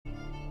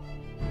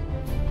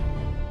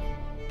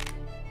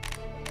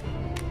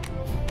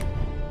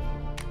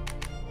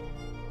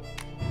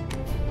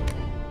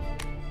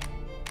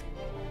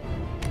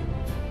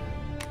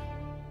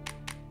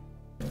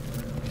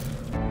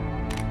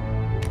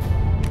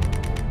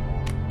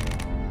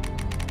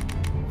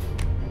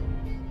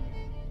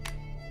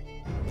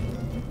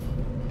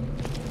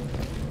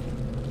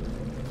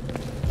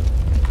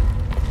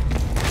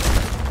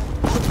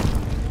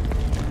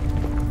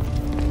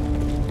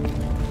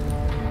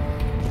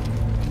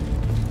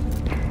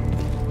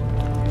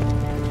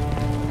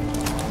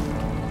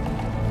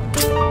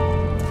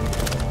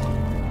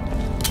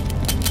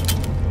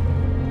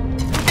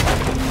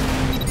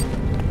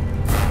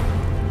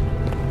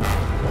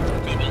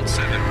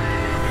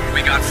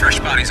fresh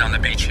bodies on the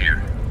beach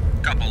here.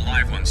 Couple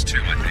live ones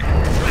too, I think.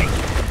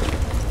 Right.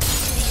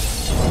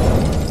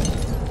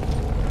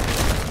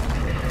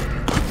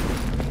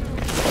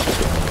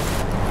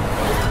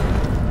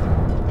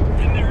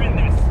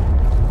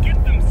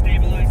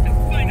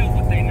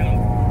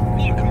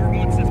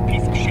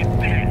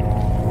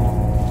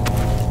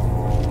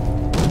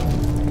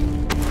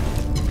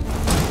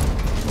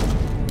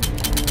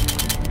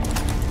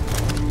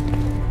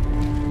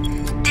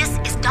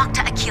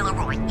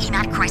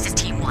 Crysis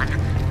Team 1.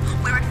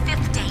 We're at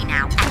 5th day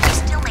now, and we've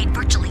still made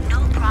virtually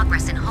no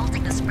progress in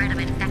halting the spread of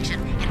infection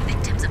in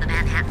victims of the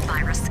Manhattan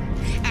virus.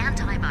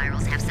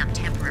 Antivirals have some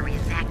temporary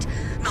effect,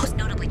 most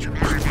notably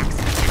Trimarivax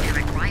and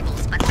generic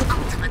rivals, but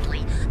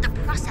ultimately, the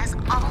process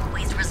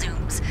always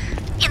resumes.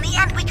 In the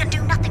end, we can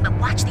do nothing but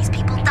watch these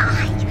people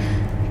die.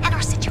 And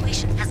our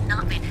situation has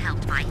not been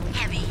helped by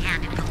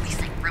heavy-handed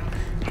policing from...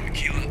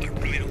 Aquila, I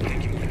really don't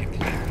think you want to get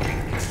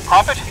played.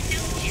 Prophet?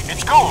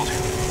 It's Gould.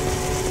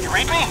 You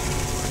read me?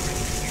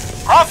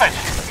 Prophet!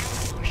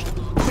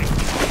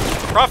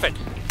 Prophet!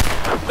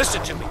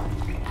 Listen to me.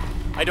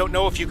 I don't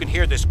know if you can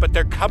hear this, but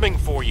they're coming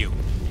for you.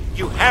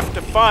 You have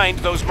to find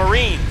those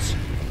Marines.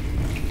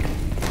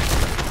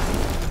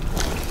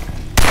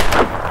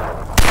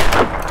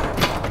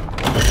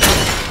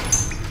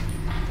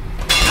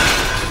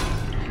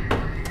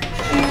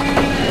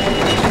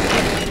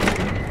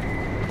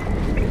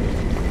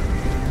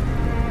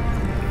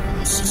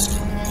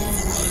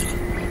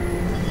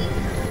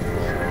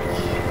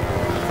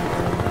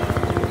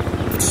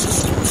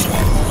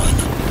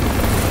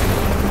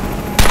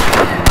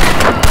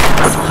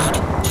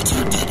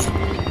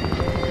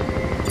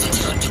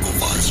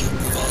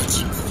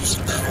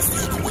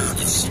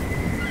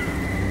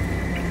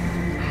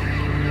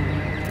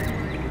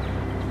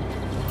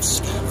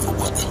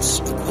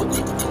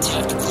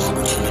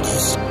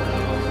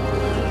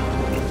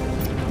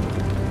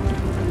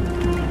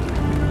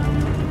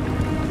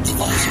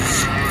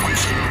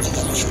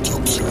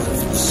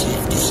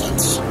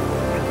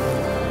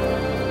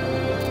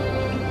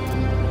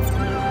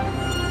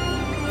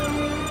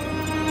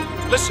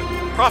 Listen,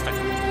 Prophet.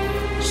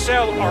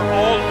 Cell are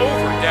all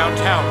over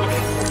downtown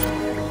looking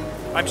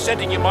for you. I'm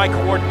sending you my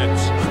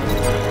coordinates.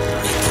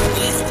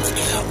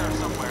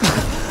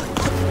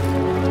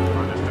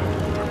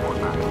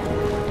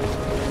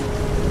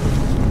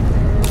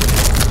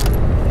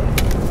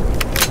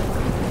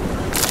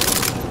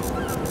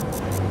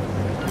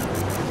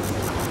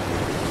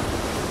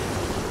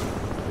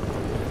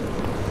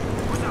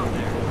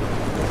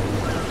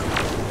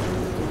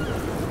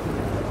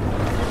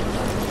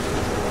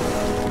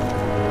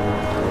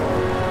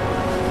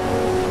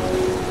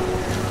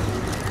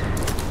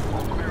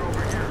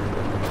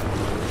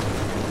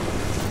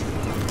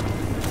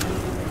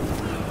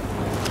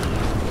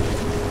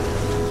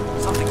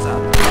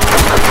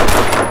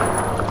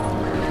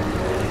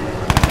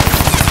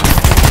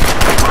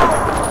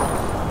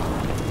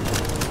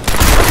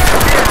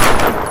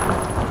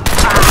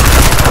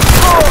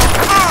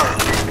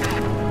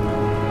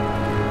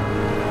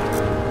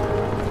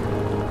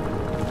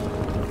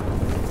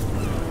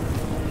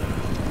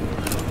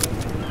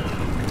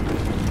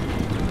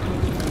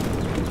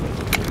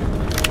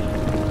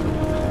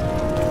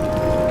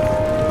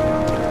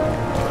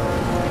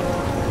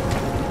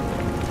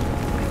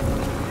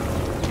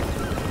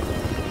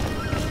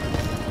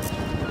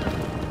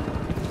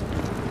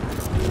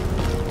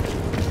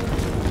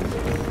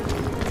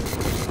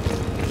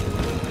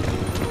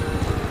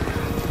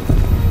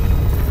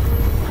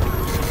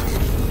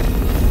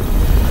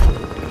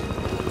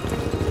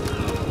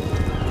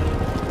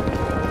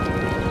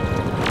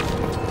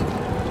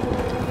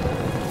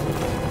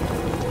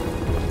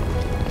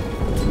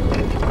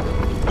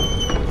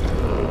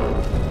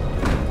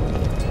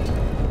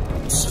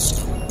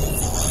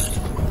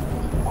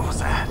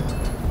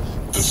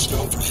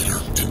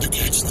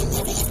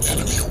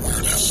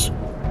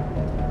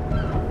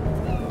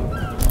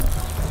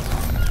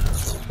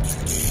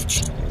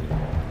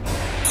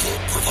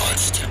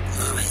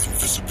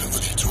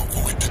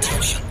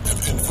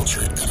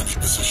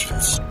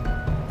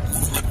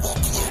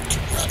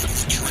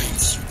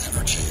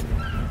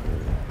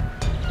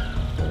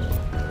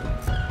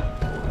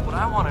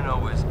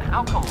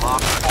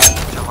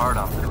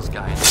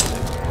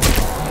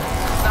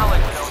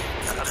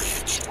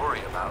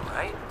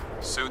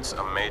 Suit's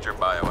a major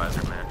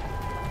biohazard, man.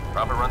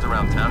 Robert runs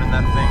around town in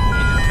that thing,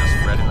 he is just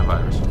spreading the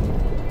virus.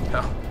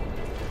 Hell,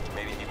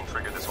 maybe even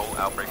triggered this whole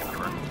outbreak in the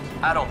first.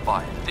 I don't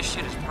buy it. This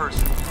shit is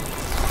personal.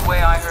 The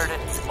way I heard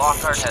it,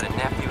 Lockhart had a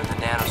nephew in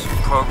the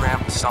nanosuit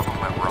program, and something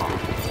went wrong.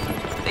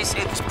 They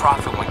say this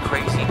Prophet went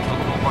crazy and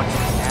killed a whole bunch of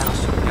these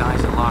nanosuit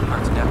guys, and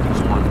Lockhart's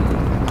nephew's one.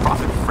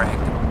 Prophet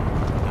fragged him.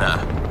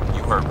 Nah,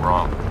 you heard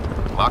wrong.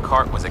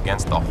 Lockhart was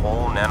against the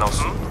whole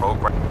nanosuit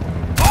program.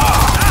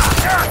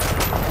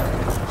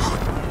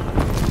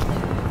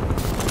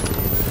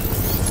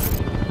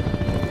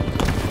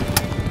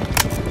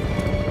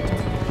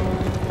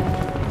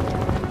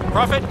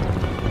 Prophet,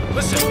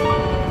 listen.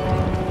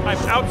 I'm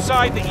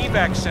outside the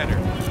evac center.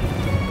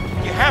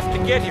 You have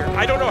to get here.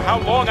 I don't know how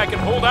long I can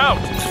hold out.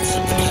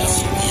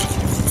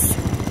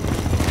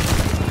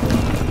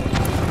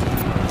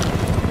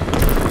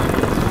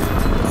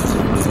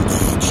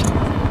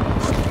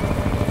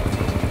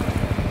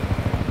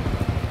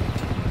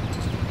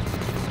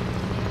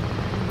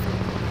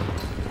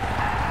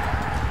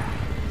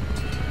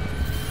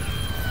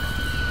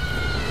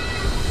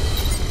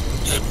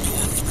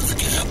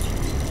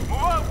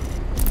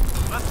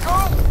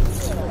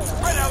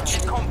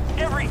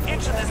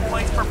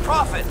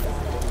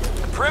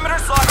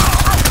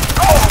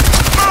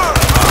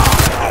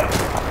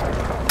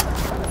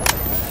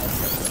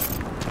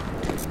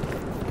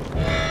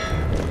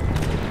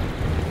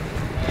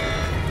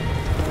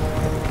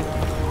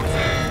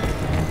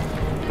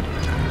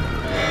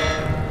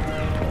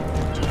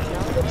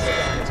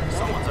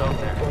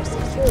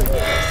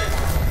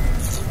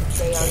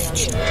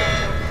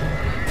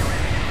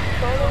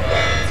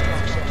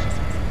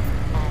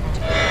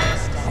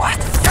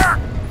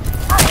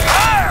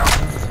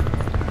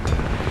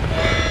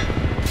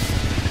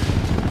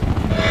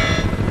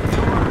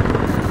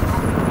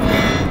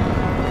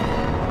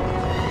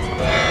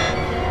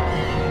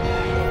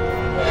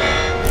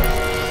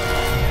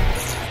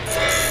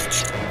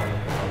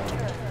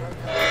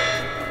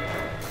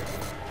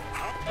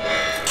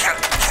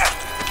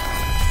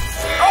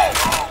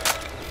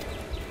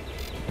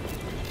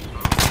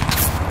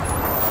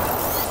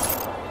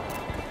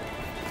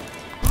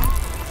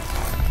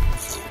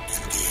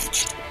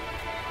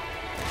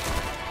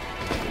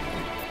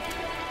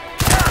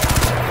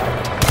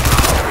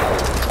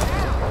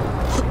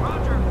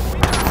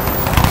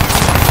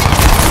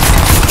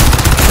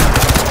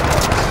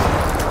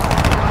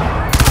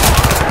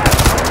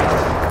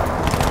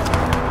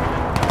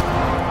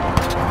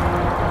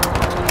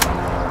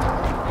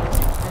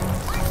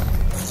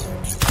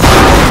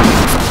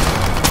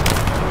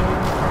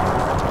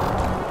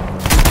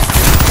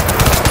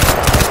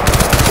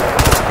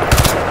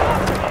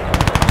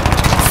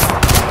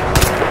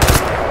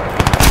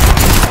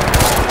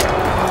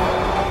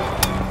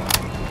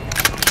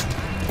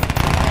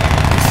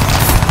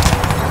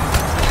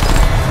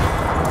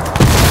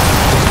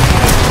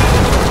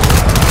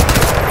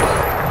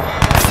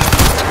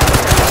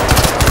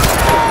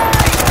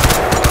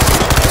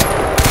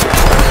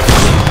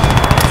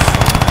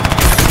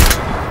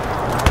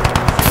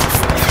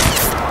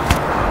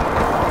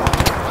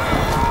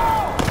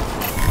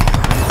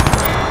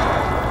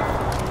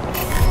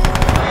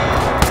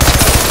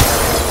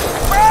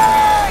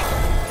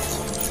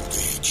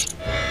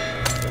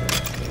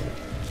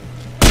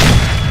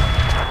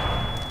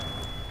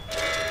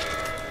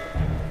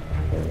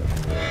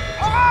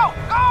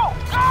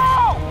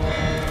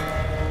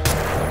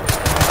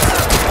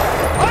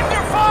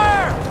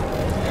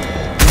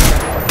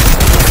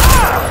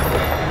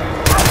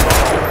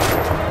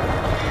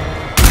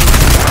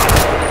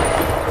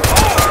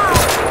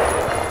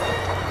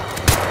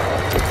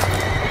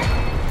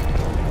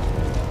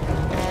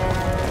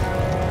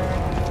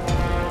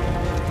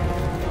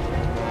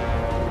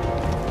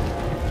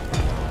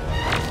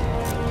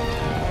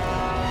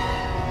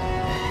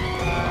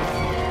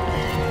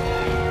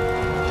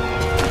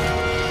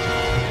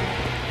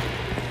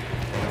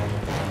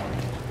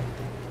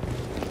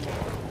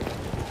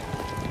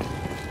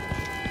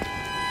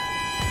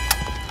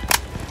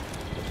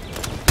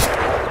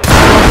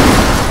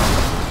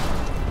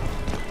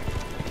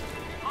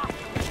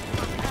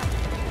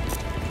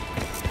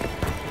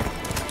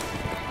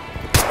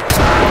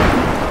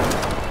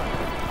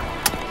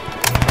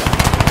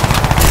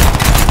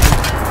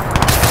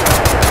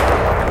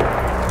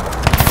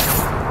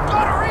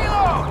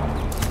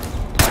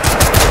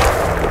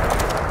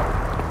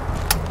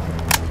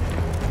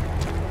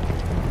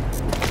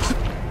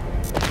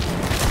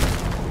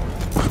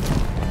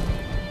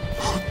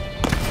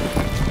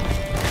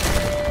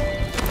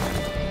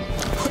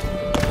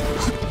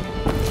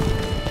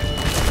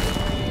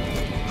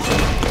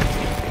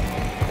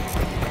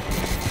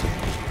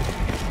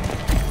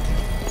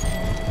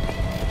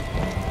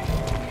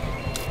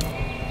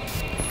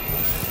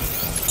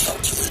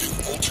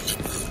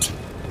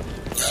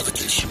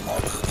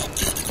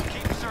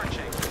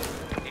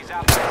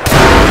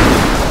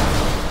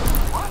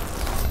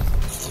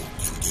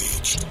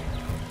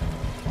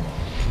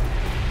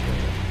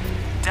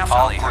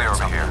 All clear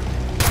over here.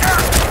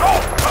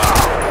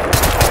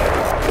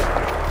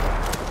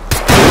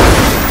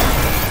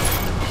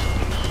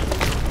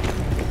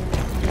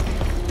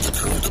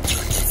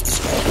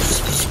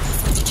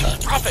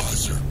 Prophet!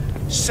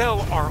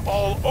 Cell are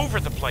all over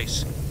the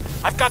place.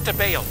 I've got to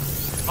bail.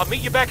 I'll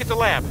meet you back at the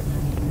lab.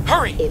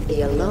 Hurry! If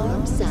the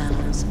alarm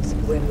sounds,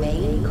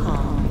 remain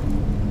calm.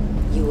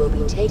 You will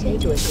be taken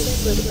to a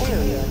separate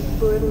area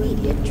for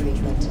immediate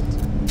treatment.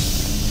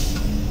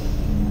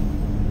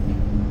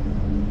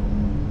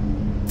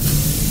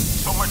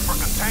 So much for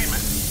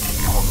containment.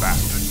 Poor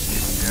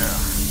bastards.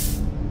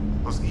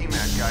 Yeah. Those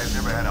EMAT guys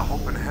never had a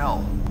hope in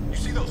hell. You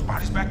see those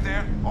bodies back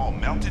there? All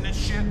melting and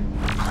shit?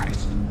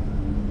 Christ.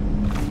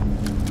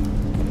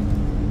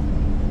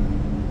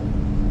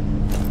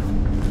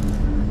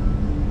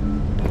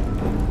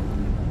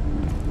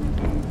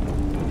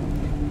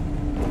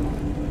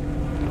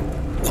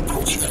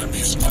 approach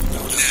enemies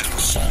unnoticed or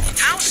silent.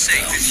 How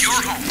safe is your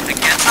home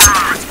against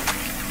Earth?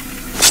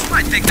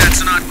 I think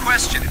that's an odd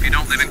question if you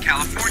don't live in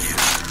California.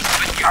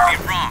 But you'd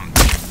be wrong.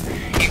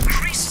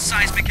 Increased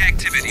seismic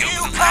activity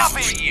over the last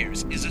 3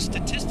 years is a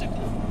statistical...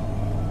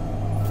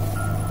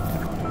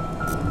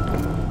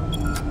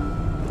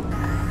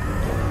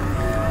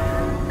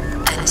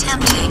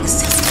 Attempting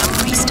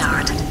system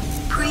restart.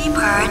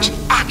 Pre-purge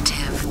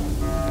active.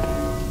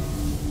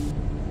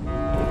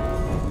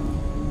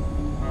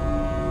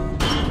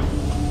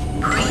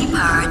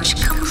 Pre-purge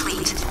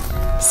complete.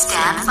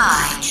 Stand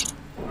by.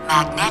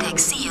 Magnetic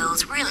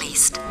seals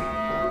released.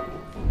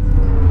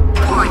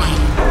 Warning.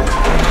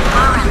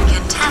 Foreign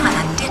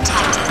contaminant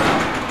detected.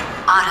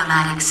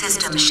 Automatic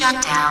system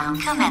shutdown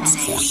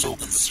commencing. Force open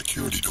the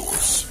security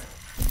doors.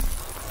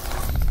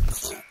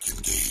 Cloak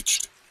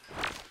engaged.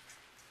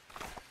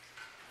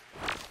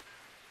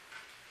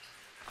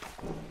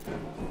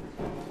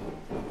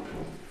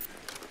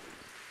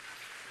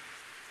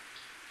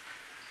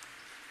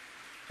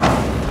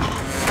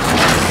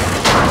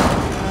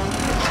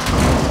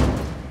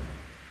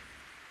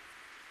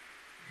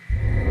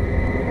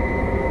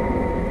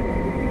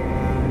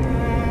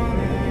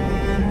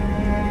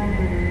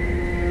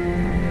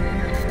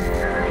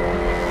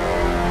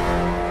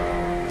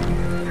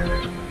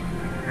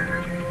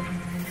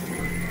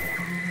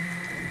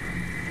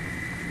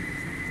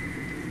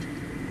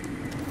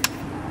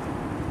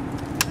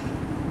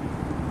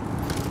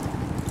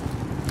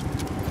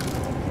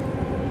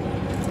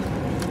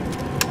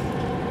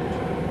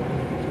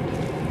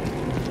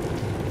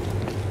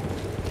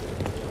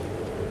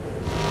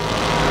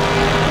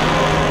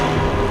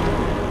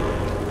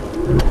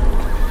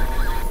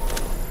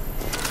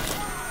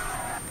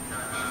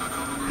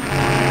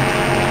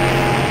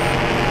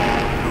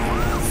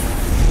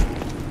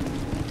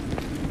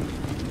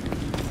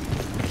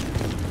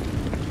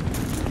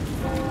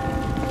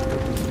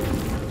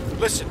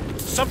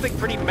 Something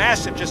pretty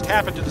massive just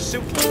happened to the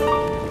suit.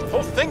 The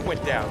whole thing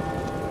went down.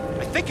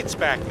 I think it's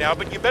back now,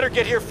 but you better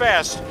get here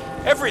fast.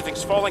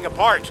 Everything's falling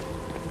apart.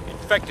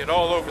 Infected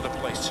all over the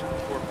place.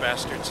 Poor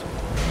bastards.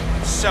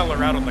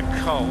 Cellar out on the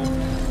cull.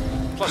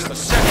 Plus the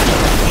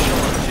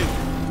second too.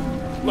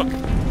 Look,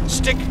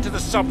 stick to the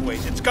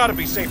subways. It's gotta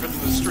be safer than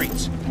the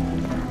streets.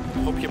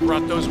 Hope you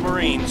brought those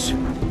Marines.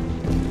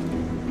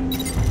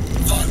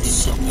 Find the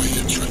subway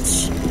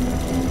entrance.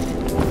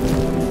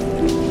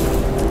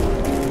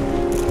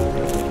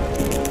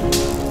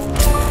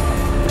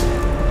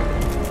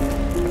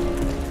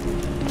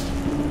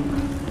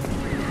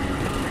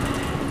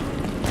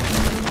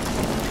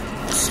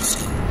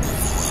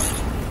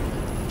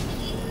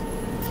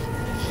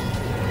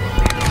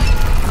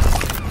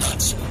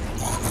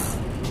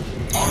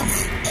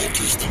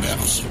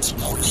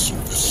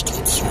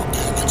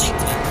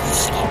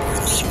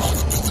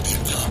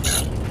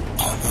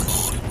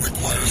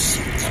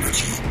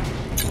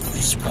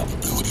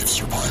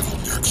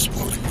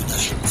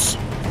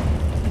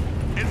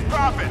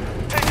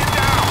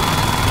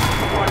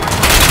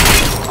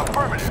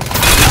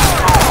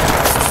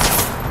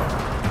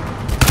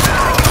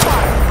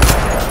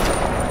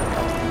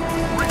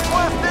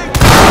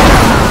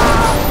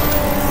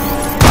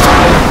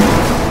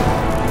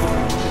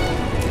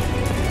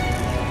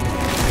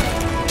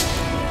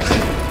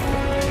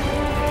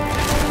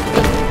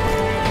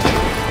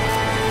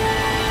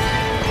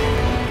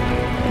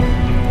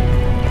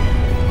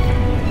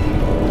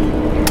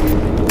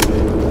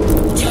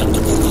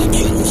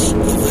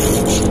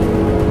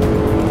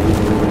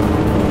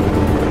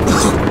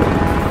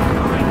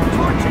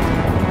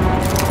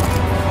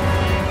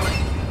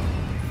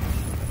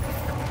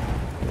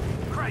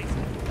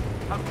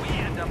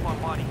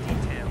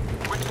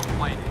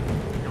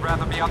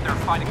 Rather be out there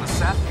fighting the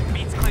Seth?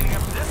 Beats cleaning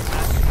up this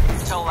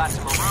mess. Tell that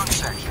to Maroon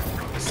section.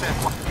 The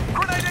Seth...